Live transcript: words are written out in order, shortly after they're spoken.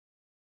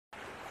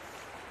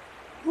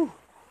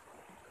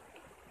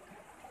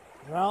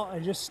Well, I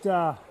just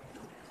I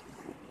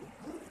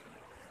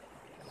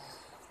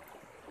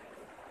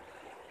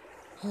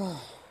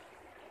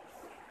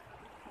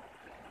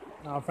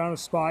found a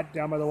spot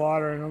down by the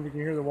water. I don't know if you can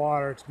hear the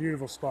water. It's a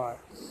beautiful spot.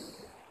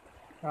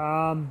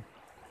 I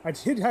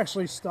did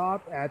actually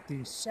stop at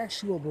the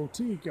Sexual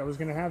Boutique. I was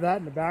going to have that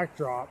in the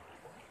backdrop,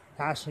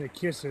 Passionate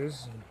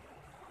Kisses.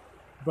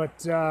 But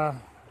the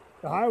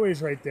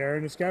highway's right there,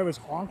 and this guy was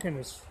honking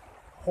his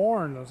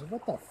horn. I was like,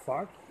 what the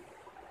fuck?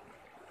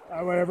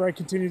 Whatever, I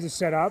continued to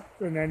set up,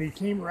 and then he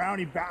came around,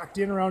 he backed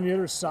in around the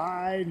other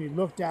side, and he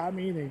looked at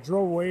me, and he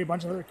drove away. A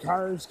bunch of other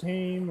cars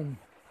came, and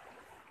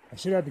I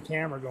should have had the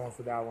camera going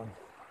for that one.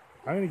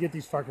 I'm going to get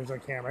these fuckers on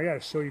camera. I got to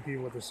show you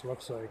people what this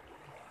looks like.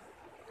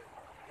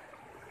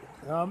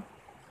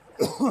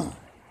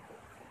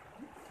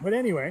 But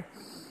anyway,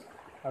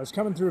 I was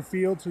coming through a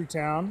field through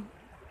town,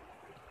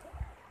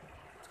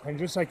 and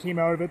just as I came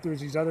out of it,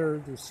 there's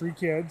three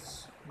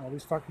kids. Well,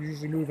 these fuckers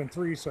usually move in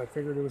three, so I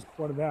figured it was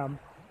one of them.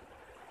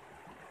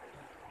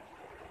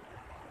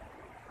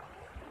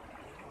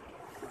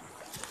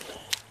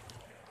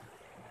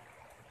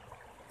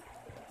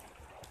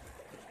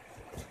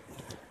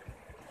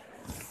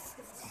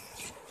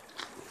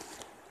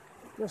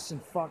 Just in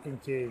fucking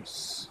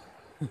case.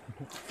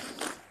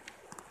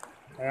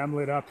 I am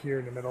lit up here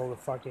in the middle of the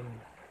fucking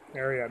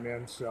area I'm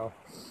in, so.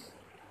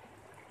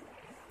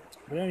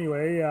 But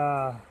anyway,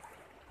 yeah,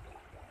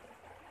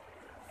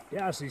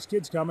 so these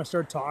kids come, I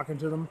started talking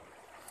to them.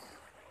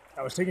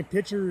 I was taking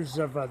pictures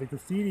of the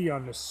graffiti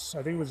on this,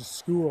 I think it was a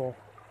school.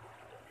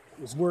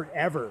 This word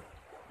ever.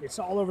 It's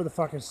all over the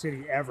fucking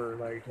city, ever.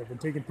 Like, I've been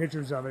taking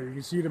pictures of it. You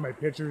can see it in my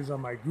pictures on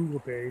my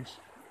Google page.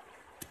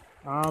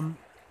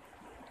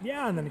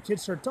 Yeah, and then the kid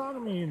started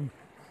talking to me, and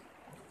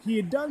he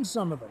had done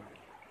some of them.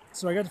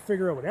 So I got to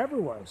figure out what Ever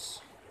was.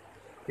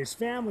 His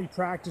family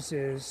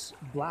practices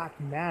black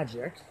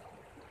magic,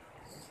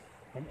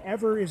 and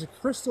Ever is a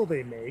crystal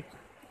they make,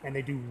 and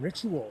they do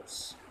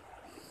rituals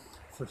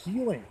for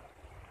healing.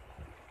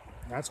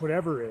 And that's what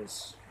Ever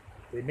is.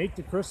 They make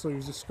the crystal. He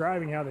was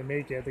describing how they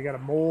make it. They got a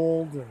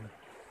mold and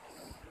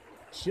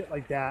shit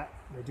like that.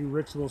 They do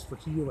rituals for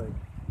healing.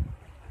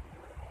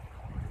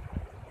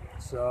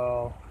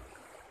 So...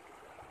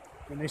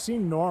 and they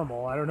seem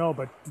normal. I don't know,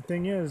 but the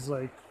thing is,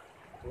 like,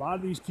 a lot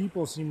of these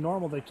people seem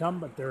normal. They come,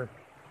 but they're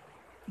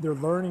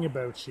learning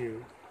about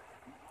you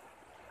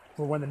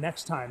for when the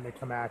next time they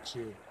come at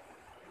you.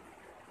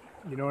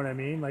 You know what I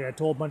mean? Like, I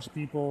told a bunch of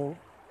people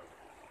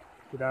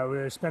that I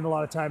would spend a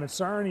lot of time in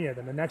Sarnia.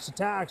 Then the next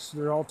attacks,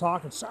 they're all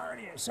talking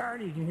Sarnia,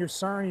 Sarnia. You can hear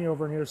Sarnia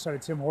over on the other side of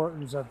Tim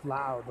Hortons up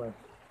loud. Like,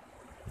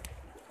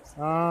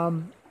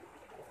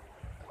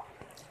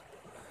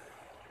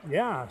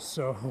 yeah.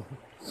 So.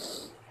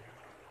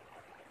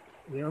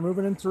 They were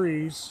moving in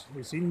threes.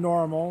 They seemed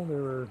normal. They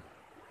were...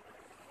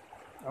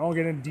 I won't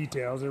get into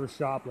details. They were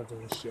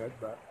shoplifting and shit,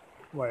 but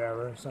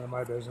whatever. It's none of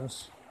my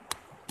business.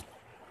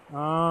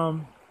 Yeah,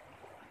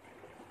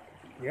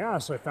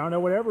 so I found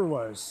out what Ever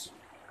was.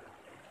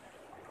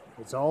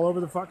 It's all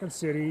over the fucking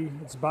city.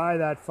 It's by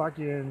that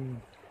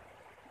fucking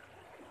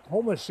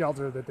homeless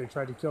shelter that they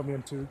tried to kill me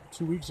in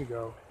two weeks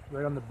ago.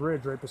 Right on the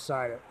bridge, right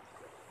beside it.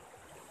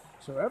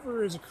 So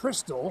Ever is a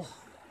crystal.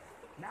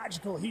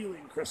 Magical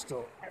healing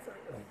crystal. Ever.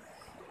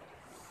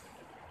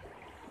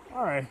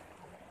 All right.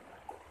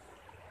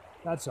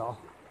 That's all.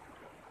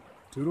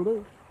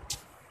 Toodle-doo.